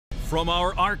From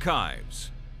our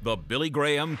archives, the Billy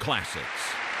Graham Classics.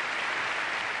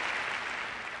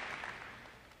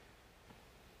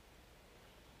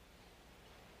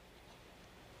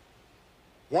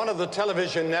 One of the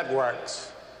television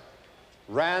networks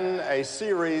ran a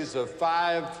series of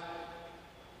 5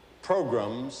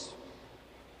 programs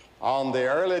on the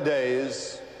early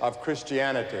days of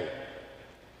Christianity,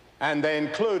 and they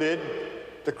included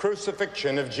the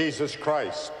crucifixion of Jesus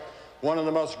Christ, one of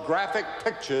the most graphic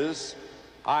pictures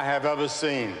I have ever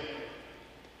seen.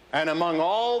 And among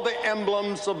all the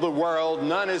emblems of the world,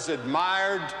 none is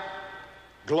admired,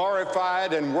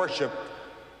 glorified, and worshiped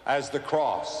as the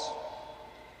cross.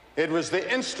 It was the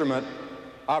instrument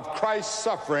of Christ's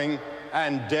suffering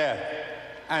and death,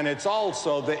 and it's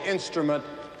also the instrument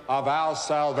of our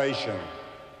salvation.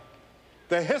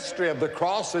 The history of the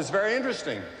cross is very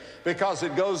interesting because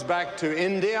it goes back to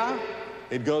India,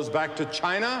 it goes back to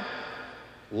China,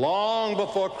 long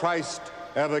before Christ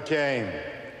ever came.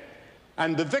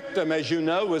 And the victim, as you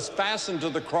know, was fastened to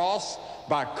the cross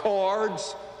by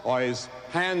cords, or his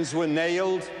hands were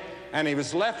nailed, and he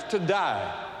was left to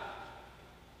die.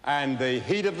 And the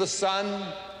heat of the sun,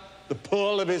 the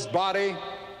pull of his body,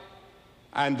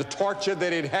 and the torture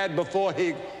that he'd had before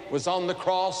he was on the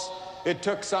cross, it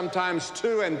took sometimes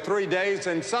 2 and 3 days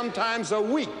and sometimes a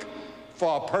week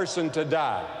for a person to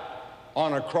die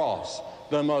on a cross.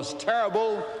 The most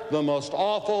terrible, the most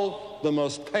awful, the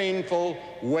most painful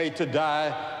way to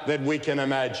die that we can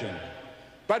imagine.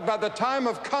 But by the time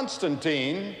of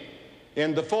Constantine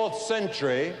in the 4th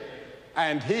century,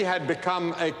 and he had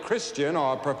become a Christian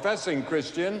or a professing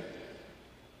Christian,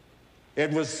 it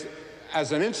was,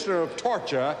 as an instrument of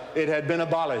torture, it had been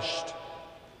abolished.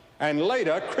 And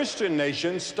later, Christian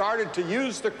nations started to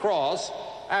use the cross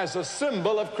as a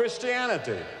symbol of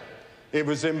Christianity. It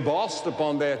was embossed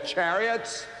upon their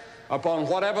chariots, upon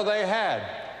whatever they had,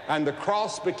 and the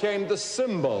cross became the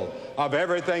symbol of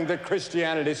everything that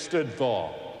Christianity stood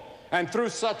for. And through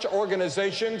such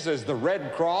organizations as the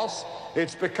Red Cross,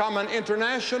 it's become an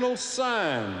international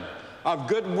sign of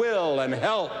goodwill and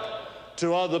help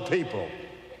to other people.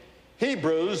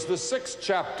 Hebrews, the 6th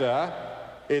chapter,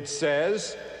 it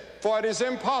says, "For it is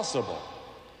impossible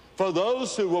for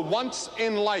those who were once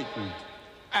enlightened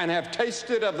and have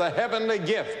tasted of the heavenly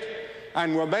gift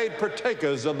and were made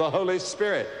partakers of the Holy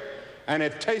Spirit and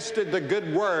have tasted the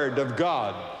good word of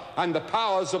God and the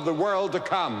powers of the world to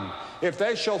come, if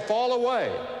they shall fall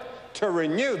away, to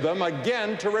renew them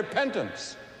again to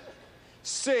repentance,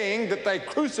 seeing that they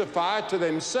crucify to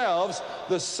themselves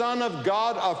the Son of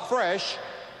God afresh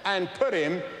and put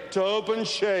him to open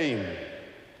shame."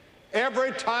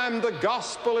 Every time the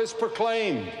gospel is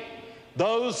proclaimed,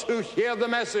 those who hear the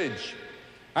message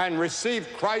and receive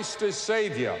Christ as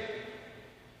Savior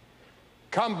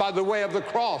come by the way of the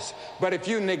cross. But if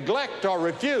you neglect or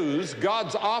refuse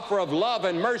God's offer of love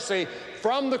and mercy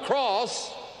from the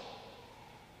cross,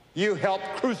 you help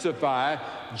crucify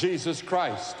Jesus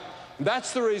Christ.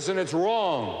 That's the reason it's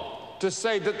wrong to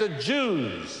say that the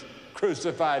Jews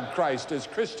crucified Christ, as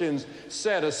Christians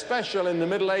said, especially in the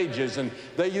Middle Ages, and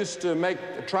they used to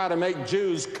try to make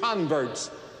Jews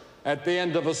converts at the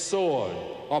end of a sword,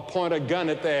 or point a gun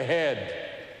at their head,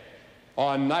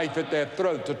 or a knife at their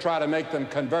throat to try to make them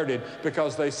converted,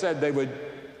 because they said they would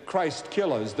Christ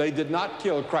killers. They did not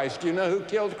kill Christ. Do you know who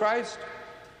killed Christ?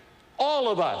 All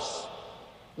of us.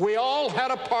 We all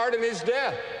had a part in his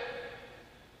death,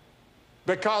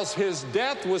 because his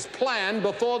death was planned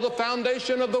before the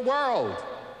foundation of the world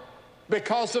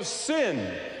because of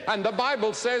sin. And the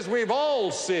Bible says we've all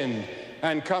sinned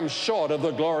and come short of the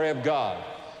glory of God.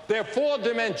 There are 4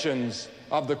 dimensions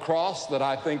of the cross that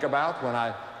I think about when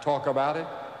I talk about it.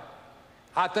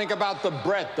 I think about the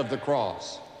breadth of the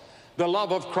cross. The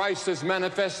love of Christ is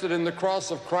manifested in the cross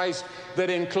of Christ that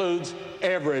includes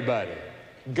everybody.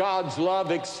 God's love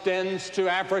extends to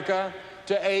Africa,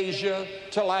 to Asia,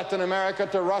 to Latin America,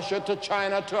 to Russia, to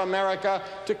China, to America,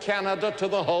 to Canada, to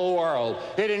the whole world.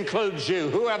 It includes you,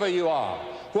 whoever you are,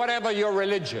 whatever your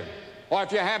religion, or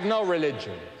if you have no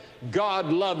religion. God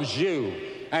loves you,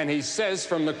 and he says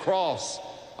from the cross,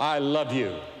 "I love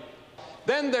you."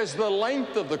 Then there's the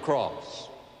length of the cross.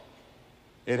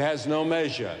 It has no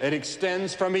measure. It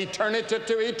extends from eternity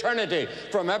to eternity,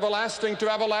 from everlasting to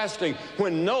everlasting.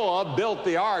 When Noah built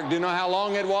the ark, do you know how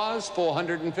long it was?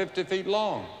 450 feet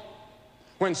long.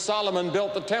 When Solomon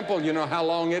built the temple, you know how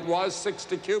long it was?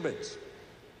 60 cubits.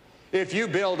 If you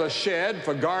build a shed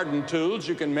for garden tools,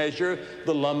 you can measure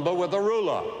the lumber with a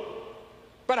ruler.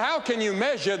 But how can you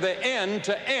measure the end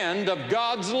to end of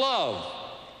God's love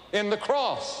in the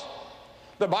cross?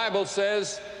 The Bible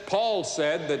says, Paul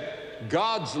said that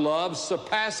God's love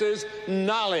surpasses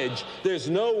knowledge. There's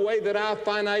no way that our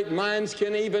finite minds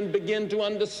can even begin to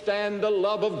understand the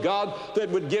love of God that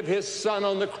would give His Son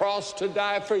on the cross to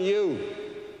die for you,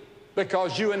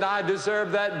 because you and I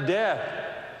deserve that death.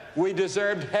 We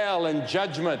deserved hell and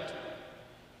judgment.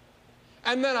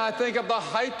 And then I think of the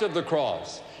height of the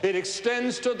cross. It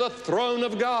extends to the throne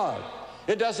of God.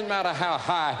 It doesn't matter how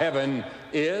high heaven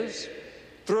is.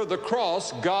 Through the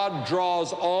cross, God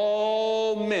draws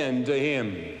all men to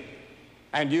Him.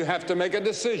 And you have to make a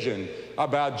decision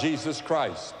about Jesus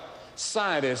Christ.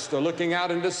 Scientists are looking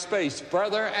out into space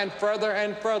further and further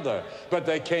and further, but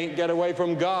they can't get away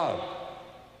from God.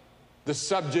 The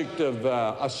subject of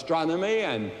astronomy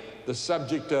and the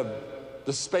subject of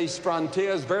the space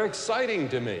frontier is very exciting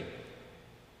to me.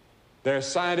 There are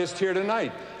scientists here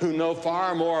tonight who know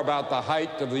far more about the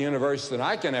height of the universe than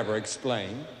I can ever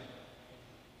explain.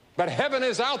 But heaven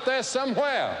is out there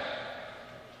somewhere.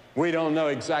 We don't know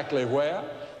exactly where.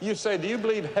 You say, do you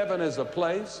believe heaven is a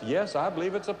place? Yes, I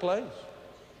believe it's a place.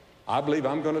 I believe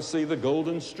I'm going to see the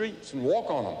golden streets and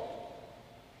walk on them.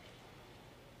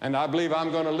 And I believe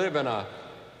I'm going to live in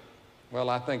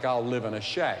I think I'll live in a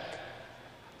shack.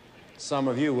 Some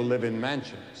of you will live in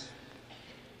mansions.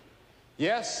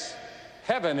 Yes,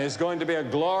 heaven is going to be a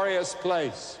glorious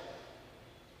place.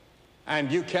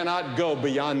 And you cannot go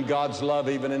beyond God's love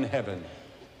even in heaven.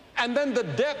 And then the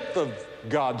depth of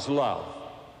God's love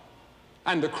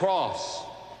and the cross.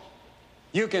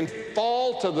 You can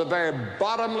fall to the very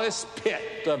bottomless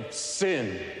pit of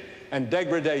sin and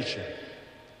degradation.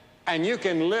 And you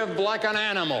can live like an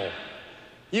animal.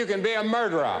 You can be a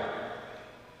murderer.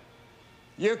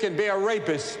 You can be a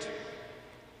rapist.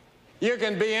 You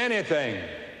can be anything.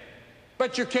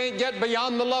 But you can't get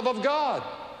beyond the love of God.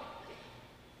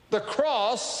 The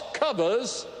cross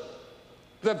covers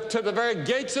to the very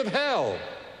gates of hell.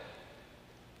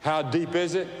 How deep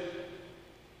is it?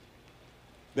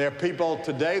 There are people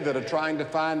today that are trying to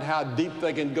find how deep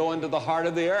they can go into the heart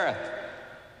of the earth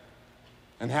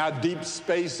and how deep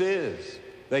space is.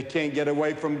 They can't get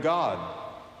away from God,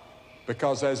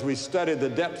 because as we study the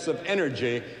depths of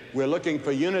energy, we're looking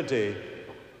for unity.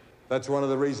 That's one of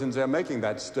the reasons they're making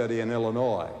that study in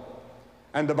Illinois.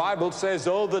 And the Bible says,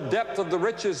 oh, the depth of the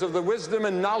riches of the wisdom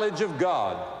and knowledge of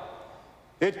God.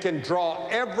 It can draw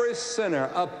every sinner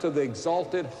up to the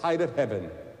exalted height of heaven.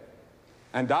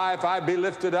 And I, if I be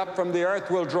lifted up from the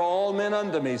earth, will draw all men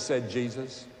unto me, said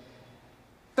Jesus.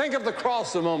 Think of the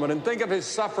cross a moment and think of His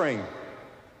suffering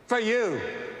for you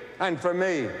and for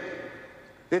me.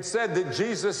 It said that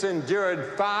Jesus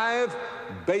endured 5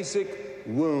 basic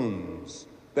wounds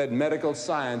that medical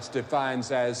science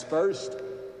defines as: first,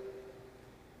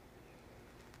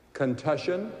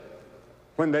 concussion,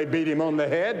 when they beat Him on the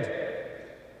head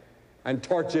and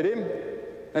tortured Him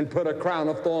and put a crown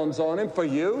of thorns on Him for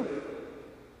you.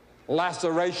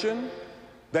 Laceration,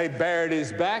 they bared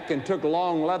His back and took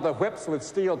long leather whips with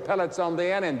steel pellets on the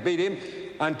end and beat Him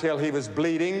until He was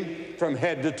bleeding from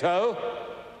head to toe.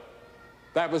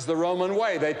 That was the Roman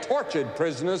way. They tortured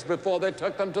prisoners before they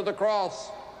took them to the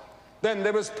cross. Then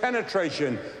there was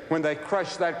penetration, when they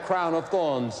crushed that crown of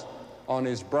thorns on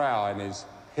His brow and His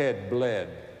head bled.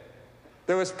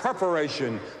 There was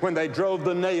perforation, when they drove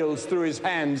the nails through His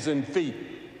hands and feet.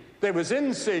 There was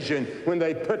incision, when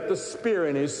they put the spear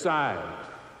in His side.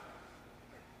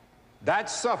 That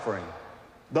suffering,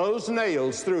 those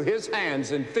nails through His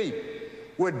hands and feet,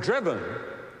 were driven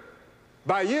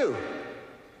by you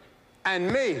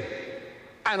and me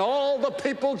and all the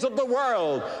peoples of the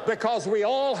world, because we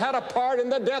all had a part in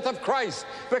the death of Christ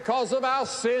because of our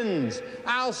sins.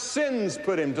 Our sins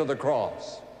put Him to the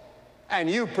cross, and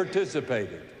you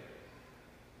participated.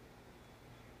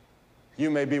 You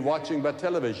may be watching by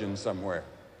television somewhere,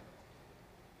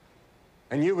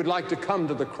 and you would like to come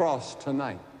to the cross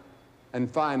tonight and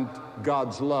find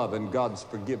God's love and God's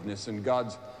forgiveness and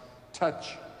God's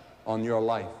touch on your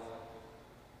life.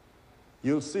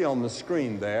 You'll see on the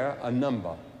screen there a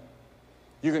number.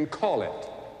 You can call it,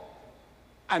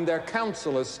 and their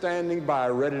counselor is standing by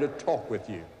ready to talk with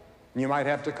you. You might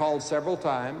have to call several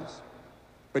times,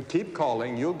 but keep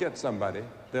calling. You'll get somebody.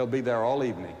 They'll be there all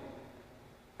evening,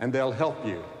 and they'll help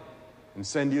you and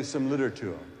send you some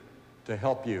literature to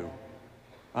help you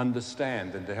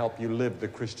understand and to help you live the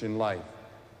Christian life.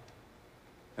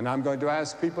 And I'm going to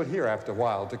ask people here after a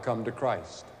while to come to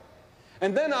Christ.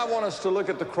 And then I want us to look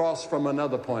at the cross from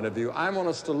another point of view. I want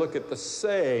us to look at the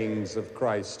sayings of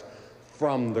Christ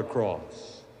from the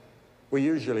cross. We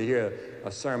usually hear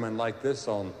a sermon like this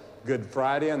on Good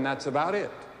Friday, and that's about it.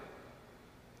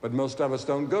 But most of us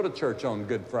don't go to church on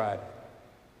Good Friday,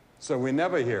 so we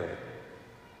never hear it.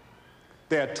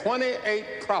 There are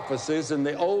 28 prophecies in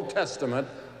the Old Testament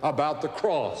about the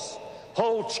cross,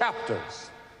 whole chapters.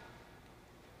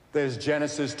 There's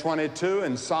Genesis 22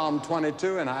 and Psalm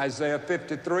 22 and Isaiah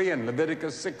 53 and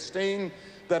Leviticus 16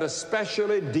 that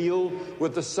especially deal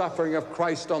with the suffering of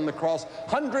Christ on the cross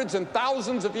hundreds and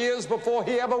thousands of years before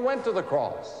he ever went to the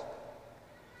cross.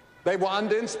 They were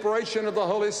under inspiration of the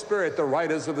Holy Spirit, the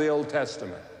writers of the Old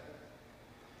Testament.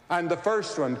 And the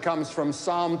first one comes from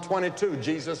Psalm 22.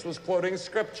 Jesus was quoting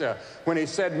scripture when he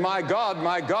said, my God,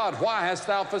 why hast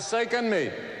thou forsaken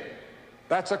me?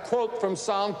 That's a quote from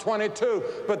Psalm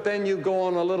 22. But then you go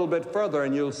on a little bit further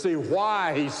and you'll see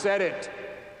why he said it.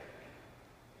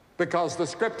 Because the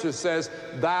scripture says,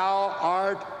 thou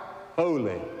art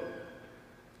holy.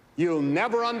 You'll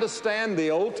never understand the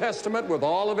Old Testament with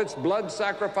all of its blood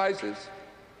sacrifices.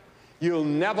 You'll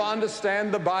never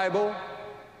understand the Bible.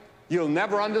 You'll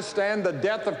never understand the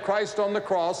death of Christ on the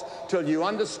cross till you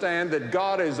understand that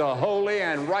God is a holy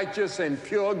and righteous and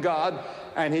pure God,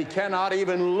 and he cannot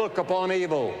even look upon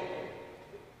evil.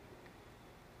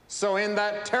 So in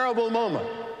that terrible moment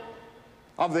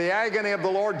of the agony of the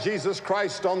Lord Jesus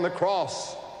Christ on the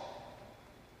cross,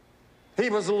 he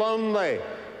was lonely,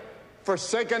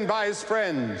 forsaken by his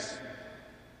friends.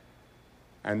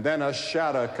 And then a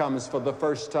shadow comes for the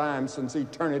first time since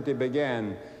eternity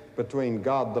began between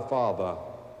God the Father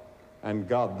and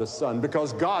God the Son,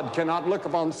 because God cannot look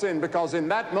upon sin, because in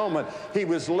that moment he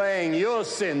was laying your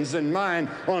sins and mine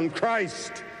on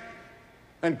Christ,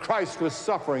 and Christ was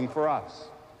suffering for us.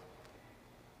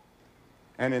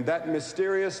 And in that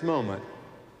mysterious moment,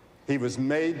 he was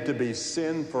made to be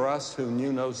sin for us who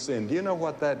knew no sin. Do you know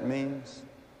what that means?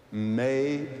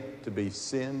 Made to be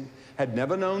sin. Had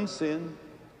never known sin,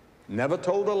 never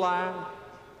told a lie,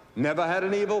 never had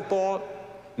an evil thought,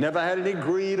 never had any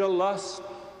greed or lust.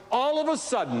 All of a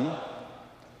sudden,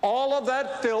 all of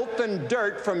that filth and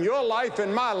dirt from your life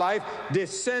and my life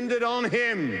descended on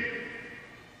him.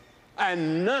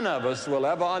 And none of us will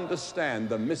ever understand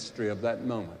the mystery of that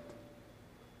moment.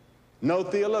 No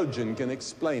theologian can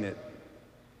explain it,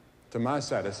 to my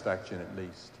satisfaction at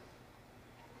least.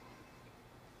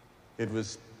 It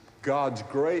was God's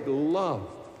great love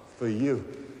for you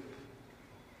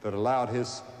that allowed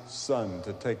his Son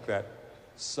to take that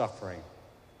suffering.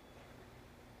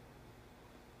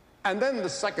 And then the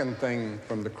second thing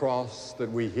from the cross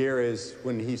that we hear is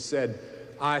when he said,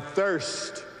 I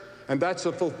thirst. And that's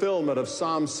a fulfillment of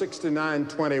Psalm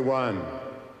 69:21.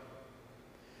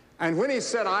 And when he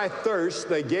said, I thirst,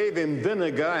 they gave him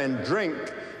vinegar and drink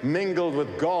mingled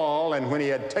with gall, and when he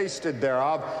had tasted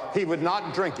thereof, he would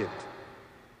not drink it.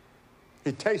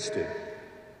 He tasted,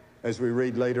 as we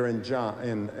read later in John,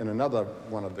 in another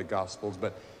one of the Gospels,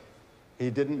 but he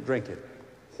didn't drink it.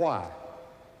 Why?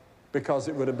 Because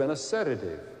it would have been a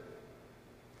sedative.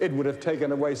 It would have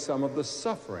taken away some of the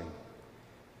suffering.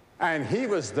 And he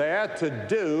was there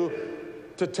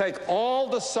to take all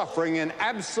the suffering in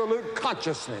absolute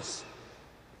consciousness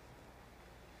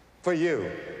for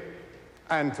you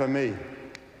and for me.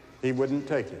 He wouldn't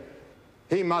take it.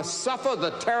 He must suffer the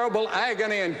terrible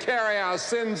agony and carry our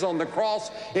sins on the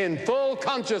cross in full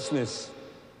consciousness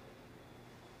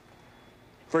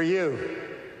for you.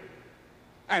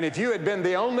 And if you had been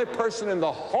the only person in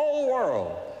the whole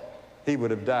world, he would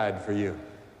have died for you.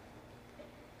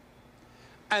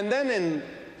 And then in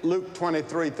Luke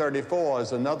 23:34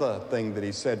 is another thing that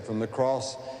he said from the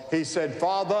cross. He said,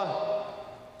 Father,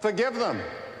 forgive them.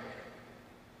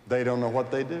 They don't know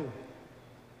what they do.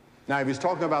 Now, he was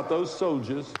talking about those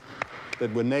soldiers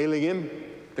that were nailing him,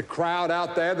 the crowd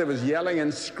out there that was yelling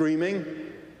and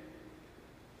screaming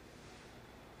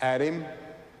at him.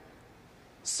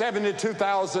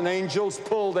 72,000 angels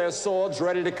pulled their swords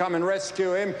ready to come and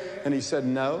rescue him. And he said,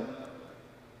 no,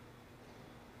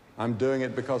 I'm doing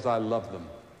it because I love them.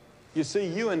 You see,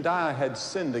 you and I had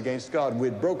sinned against God.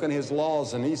 We'd broken his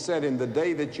laws, and he said, in the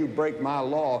day that you break my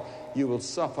law, you will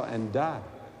suffer and die.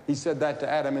 He said that to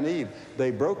Adam and Eve. They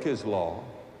broke his law.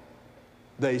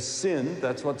 They sinned.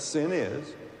 That's what sin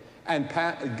is. And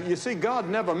you see, God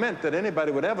never meant that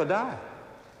anybody would ever die.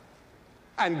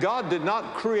 And God did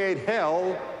not create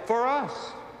hell for us.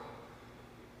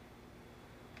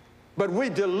 But we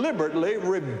deliberately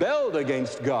rebelled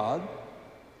against God.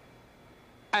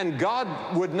 And God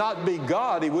would not be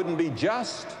God. He wouldn't be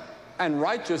just and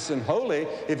righteous and holy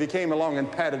if he came along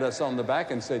and patted us on the back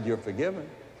and said, you're forgiven.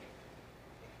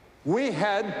 We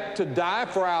had to die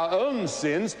for our own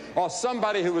sins, or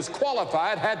somebody who was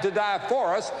qualified had to die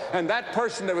for us, and that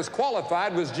person that was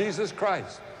qualified was Jesus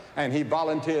Christ, and he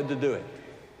volunteered to do it.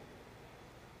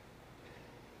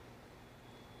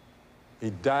 He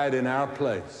died in our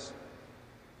place.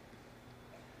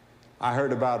 I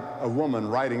heard about a woman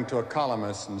writing to a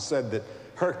columnist and said that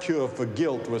her cure for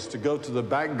guilt was to go to the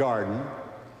back garden,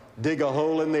 dig a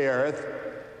hole in the earth,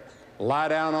 lie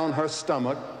down on her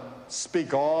stomach,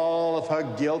 speak all of her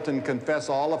guilt and confess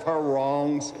all of her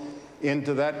wrongs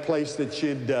into that place that she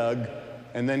had dug,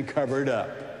 and then cover it up.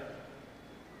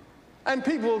 And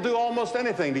people will do almost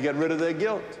anything to get rid of their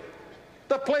guilt.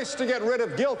 The place to get rid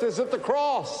of guilt is at the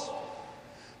cross.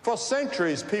 For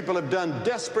centuries, people have done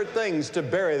desperate things to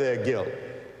bury their guilt.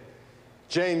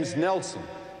 James Nelson,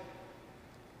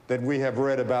 that we have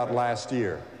read about last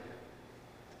year,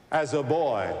 as a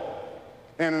boy,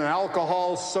 in an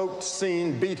alcohol-soaked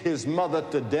scene, beat his mother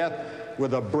to death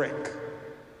with a brick.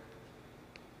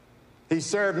 He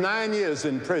served 9 years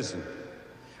in prison,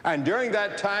 and during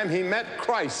that time he met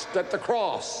Christ at the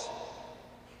cross.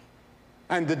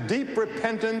 And the deep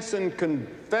repentance and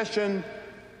confession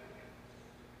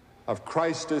of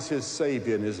Christ as his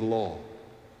Savior and his Lord.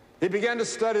 He began to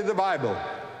study the Bible.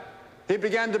 He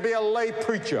began to be a lay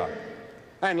preacher.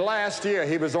 And last year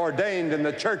he was ordained in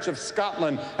the Church of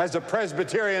Scotland as a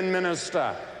Presbyterian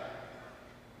minister.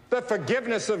 The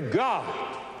forgiveness of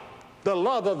God, the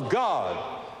love of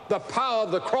God, the power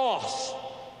of the cross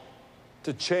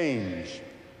to change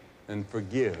and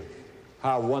forgive.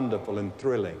 How wonderful and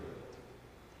thrilling.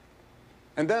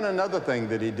 And then another thing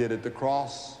that he did at the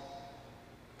cross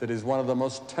that is one of the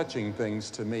most touching things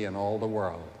to me in all the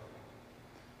world.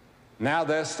 Now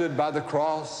there stood by the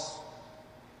cross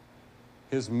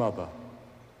his mother.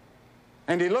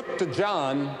 And he looked to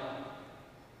John,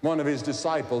 one of his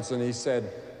disciples, and he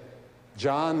said,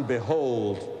 "John,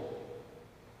 behold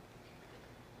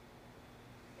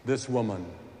this woman."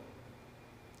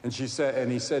 And he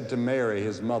said to Mary,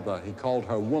 his mother, he called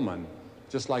her woman,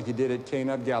 just like he did at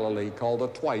Cana of Galilee. He called her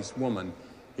twice woman.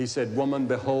 He said, "Woman,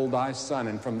 behold thy son."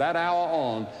 And from that hour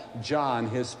on, John,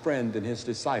 his friend and his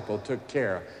disciple, took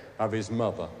care of his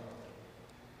mother.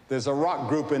 There's a rock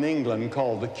group in England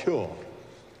called The Cure.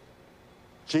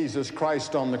 Jesus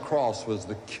Christ on the cross was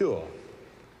the cure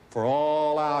for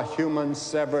all our human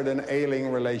severed and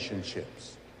ailing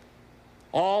relationships.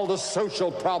 All the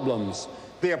social problems,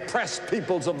 the oppressed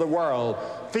peoples of the world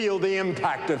feel the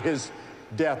impact of his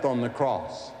death on the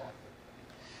cross.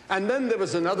 And then there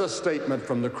was another statement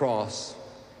from the cross.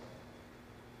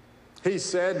 He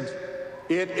said,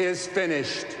 "It is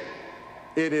finished.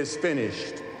 It is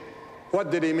finished." What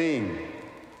did he mean?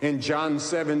 In John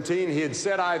 17, he had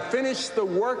said, "I finished the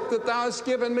work that thou hast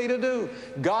given me to do."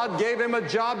 God gave him a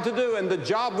job to do, and the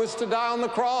job was to die on the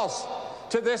cross.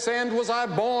 "To this end was I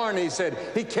born," he said.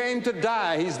 He came to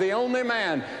die. He's the only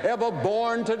man ever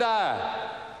born to die.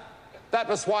 That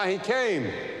was why he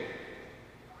came.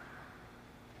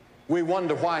 We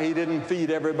wonder why he didn't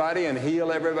feed everybody and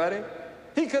heal everybody.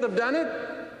 He could have done it.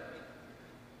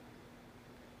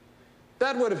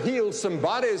 That would have healed some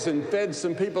bodies and fed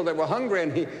some people that were hungry,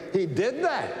 and he did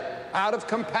that out of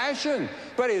compassion.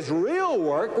 But his real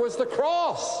work was the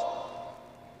cross.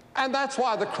 And that's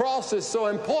why the cross is so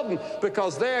important,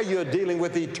 because there you're dealing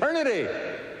with eternity.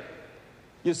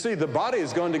 You see, the body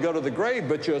is going to go to the grave,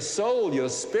 but your soul, your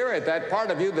spirit, that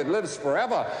part of you that lives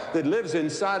forever, that lives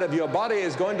inside of your body,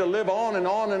 is going to live on and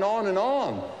on and on and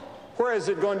on. Where is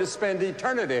it going to spend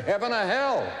eternity? Heaven or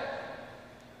hell?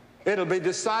 It'll be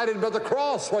decided by the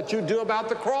cross, what you do about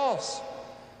the cross.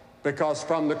 Because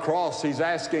from the cross, he's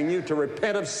asking you to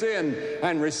repent of sin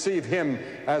and receive him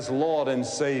as Lord and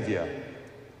Savior.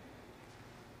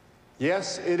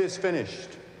 Yes, it is finished.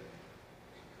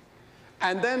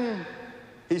 And then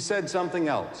he said something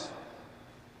else.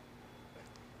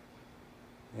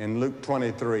 In Luke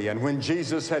 23, and when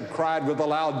Jesus had cried with a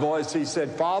loud voice, he said,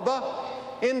 "Father,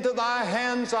 into thy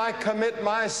hands I commit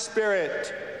my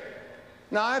spirit."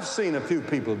 Now, I've seen a few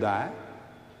people die.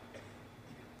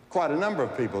 Quite a number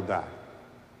of people die.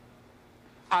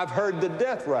 I've heard the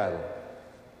death rattle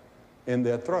in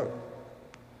their throat.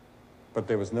 But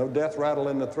there was no death rattle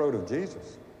in the throat of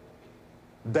Jesus.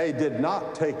 They did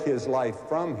not take his life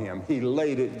from him. He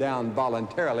laid it down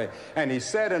voluntarily. And he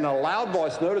said in a loud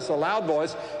voice, notice a loud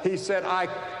voice, he said, "I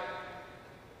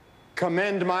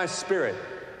commend my spirit.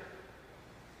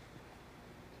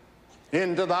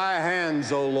 Into thy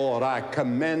hands, O Lord, I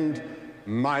commend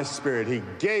my spirit." He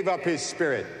gave up his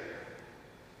spirit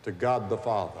to God the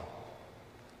Father.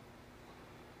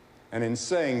 And in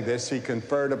saying this, he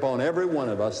conferred upon every one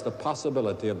of us the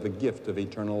possibility of the gift of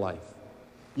eternal life.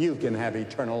 You can have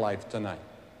eternal life tonight.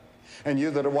 And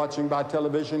you that are watching by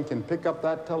television can pick up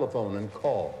that telephone and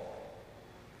call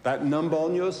that number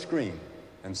on your screen,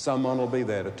 and someone will be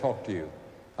there to talk to you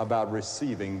about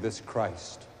receiving this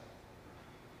Christ.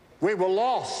 We were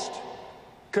lost.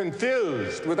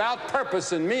 confused, without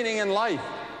purpose and meaning in life,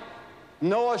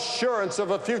 no assurance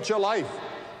of a future life.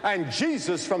 And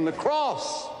Jesus from the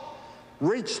cross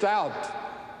reached out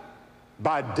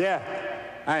by death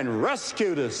and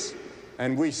rescued us.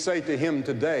 And we say to him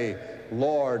today,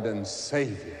 Lord and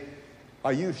Savior.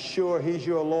 Are you sure he's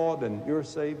your Lord and your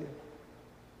Savior?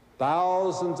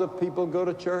 Thousands of people go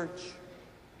to church,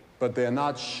 but they're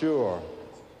not sure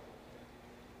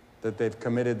that they've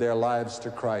committed their lives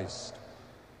to Christ.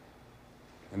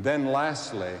 And then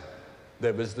lastly,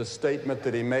 there was the statement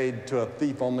that he made to a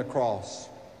thief on the cross.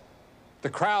 The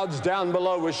crowds down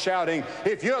below were shouting,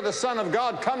 if you're the Son of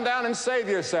God, come down and save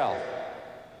yourself.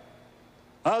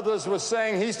 Others were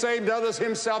saying, he saved others,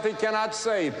 himself he cannot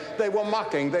save. They were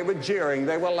mocking, they were jeering,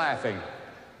 they were laughing.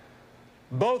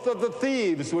 Both of the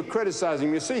thieves were criticizing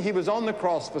him. You see, he was on the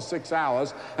cross for 6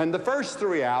 hours, and the first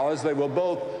 3 hours they were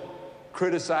both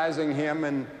criticizing him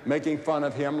and making fun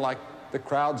of him like the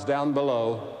crowds down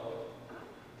below.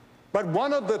 But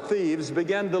one of the thieves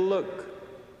began to look.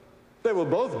 They were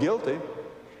both guilty.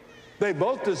 They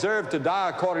both deserved to die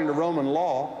according to Roman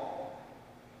law.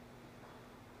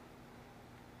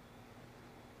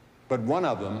 But one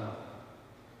of them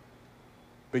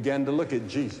began to look at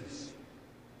Jesus.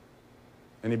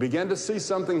 And he began to see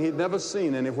something he'd never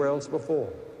seen anywhere else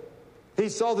before. He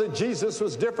saw that Jesus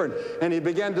was different, and he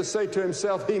began to say to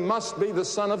himself, he must be the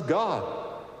Son of God.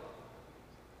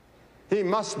 He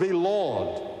must be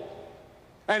Lord.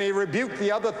 And he rebuked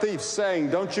the other thief, saying,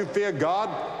 don't you fear God?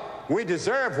 We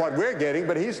deserve what we're getting,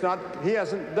 but he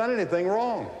hasn't done anything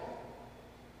wrong.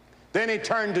 Then he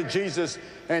turned to Jesus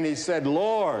and he said,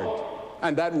 Lord.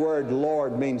 And that word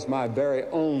Lord means my very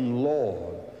own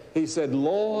Lord. He said,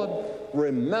 Lord,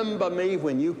 remember me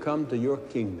when you come to your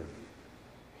kingdom.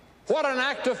 What an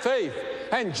act of faith.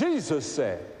 And Jesus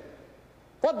said,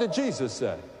 what did Jesus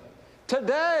say?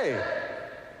 Today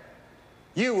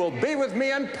you will be with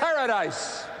me in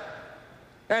paradise.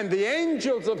 And the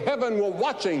angels of heaven were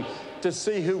watching to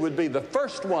see who would be the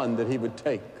first one that he would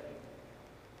take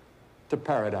to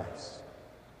paradise.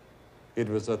 It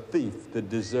was a thief that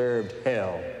deserved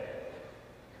hell.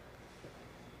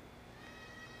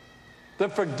 The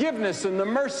forgiveness and the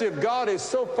mercy of God is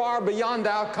so far beyond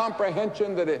our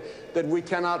comprehension that we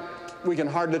can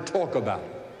hardly talk about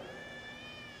it.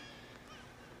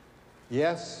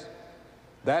 Yes,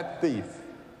 that thief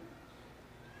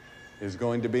is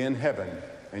going to be in heaven,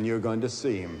 and you're going to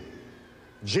see him.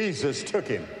 Jesus took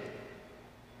him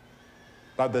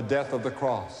by the death of the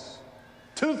cross.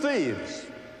 Two thieves.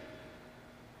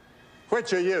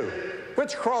 Which are you?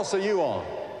 Which cross are you on?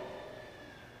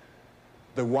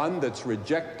 The one that's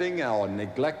rejecting or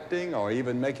neglecting or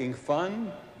even making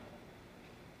fun?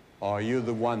 Or are you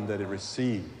the one that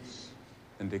receives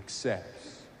and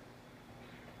accepts?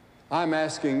 I'm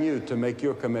asking you to make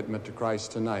your commitment to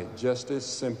Christ tonight, just as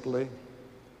simply.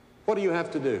 What do you have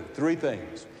to do? 3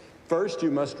 things. First, you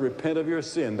must repent of your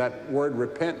sin. That word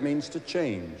repent means to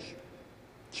change.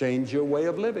 Change your way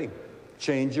of living.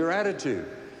 Change your attitude.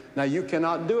 Now, you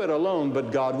cannot do it alone,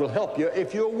 but God will help you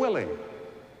if you're willing.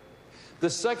 The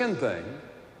second thing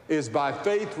is by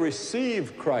faith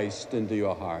receive Christ into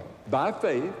your heart. By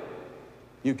faith.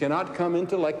 You cannot come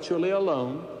intellectually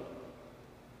alone.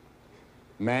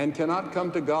 Man cannot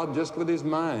come to God just with his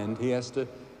mind. He has to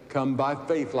come by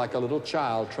faith like a little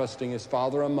child trusting his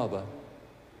father or mother.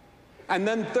 And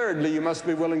then thirdly, you must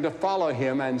be willing to follow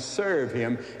him and serve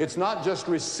him. It's not just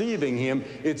receiving him,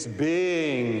 it's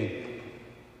being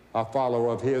a follower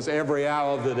of his every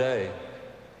hour of the day.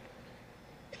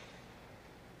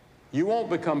 You won't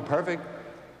become perfect,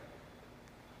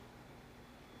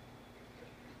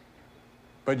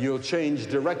 but you'll change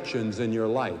directions in your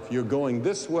life. You're going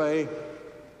this way,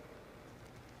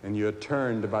 and you're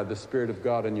turned by the Spirit of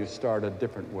God, and you start a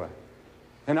different way.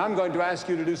 And I'm going to ask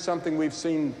you to do something we've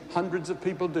seen hundreds of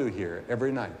people do here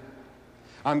every night.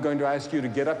 I'm going to ask you to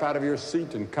get up out of your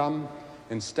seat and come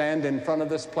and stand in front of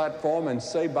this platform and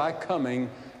say, by coming,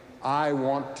 I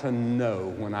want to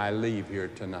know when I leave here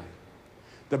tonight.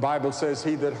 The Bible says,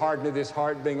 he that hardeneth his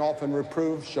heart, being often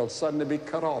reproved, shall suddenly be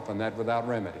cut off, and that without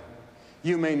remedy.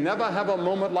 You may never have a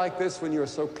moment like this when you're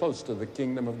so close to the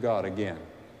kingdom of God again.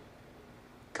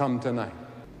 Come tonight.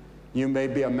 You may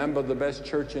be a member of the best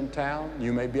church in town.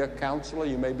 You may be a counselor.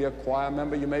 You may be a choir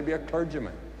member. You may be a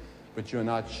clergyman. But you're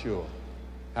not sure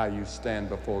how you stand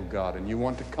before God. And you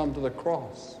want to come to the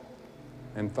cross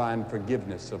and find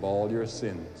forgiveness of all your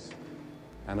sins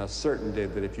and a certainty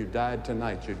that if you died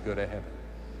tonight, you'd go to heaven.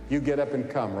 You get up and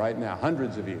come right now.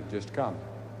 Hundreds of you, just come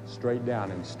straight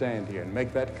down and stand here and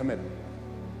make that commitment.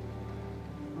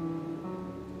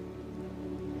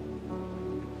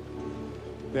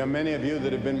 There are many of you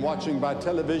that have been watching by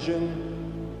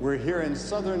television. We're here in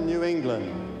southern New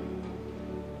England.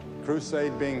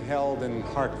 Crusade being held in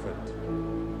Hartford,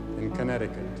 in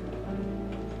Connecticut.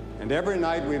 And every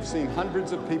night we've seen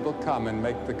hundreds of people come and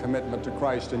make the commitment to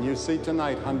Christ, and you see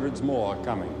tonight hundreds more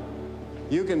coming.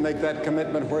 You can make that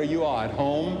commitment where you are, at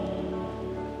home.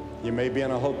 You may be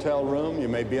in a hotel room, you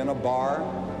may be in a bar.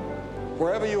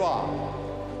 Wherever you are,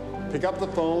 pick up the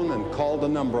phone and call the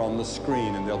number on the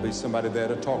screen, and there'll be somebody there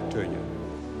to talk to you.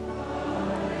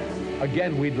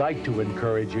 Again, we'd like to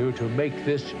encourage you to make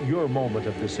this your moment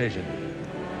of decision.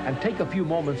 And take a few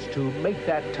moments to make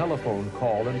that telephone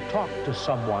call and talk to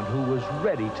someone who is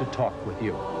ready to talk with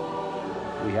you.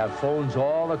 We have phones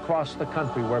all across the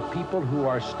country where people who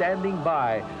are standing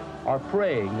by are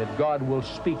praying that God will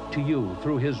speak to you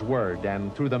through His Word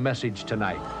and through the message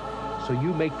tonight. So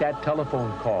you make that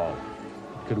telephone call.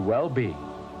 It could well be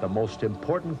the most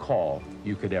important call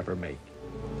you could ever make.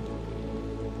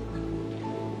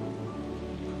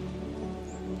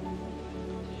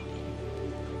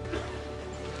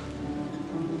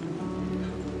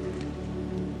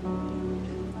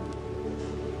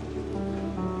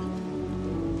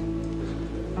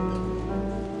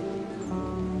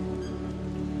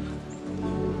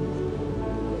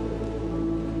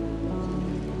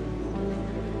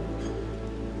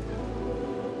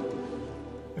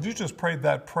 If you just prayed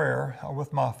that prayer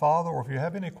with my Father, or if you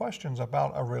have any questions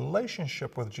about a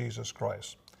relationship with Jesus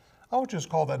Christ, I would just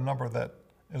call that number that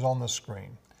is on the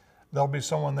screen. There'll be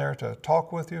someone there to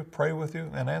talk with you, pray with you,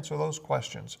 and answer those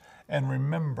questions. And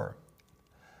remember,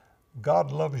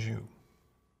 God loves you.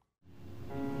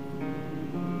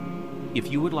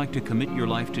 If you would like to commit your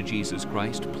life to Jesus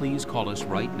Christ, please call us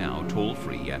right now,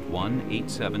 toll-free at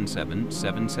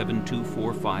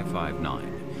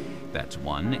 1-877-772-4559. That's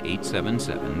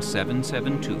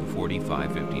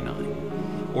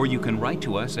 1-877-772-4559. Or you can write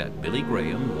to us at Billy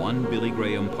Graham, 1 Billy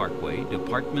Graham Parkway,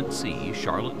 Department C,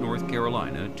 Charlotte, North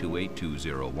Carolina,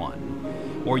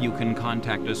 28201. Or you can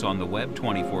contact us on the web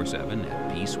 24/7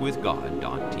 at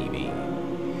peacewithgod.tv.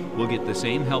 We'll get the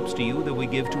same helps to you that we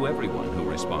give to everyone who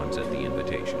responds at the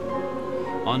invitation.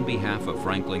 On behalf of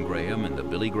Franklin Graham and the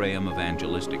Billy Graham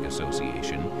Evangelistic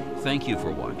Association, thank you for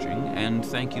watching and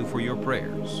thank you for your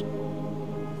prayers.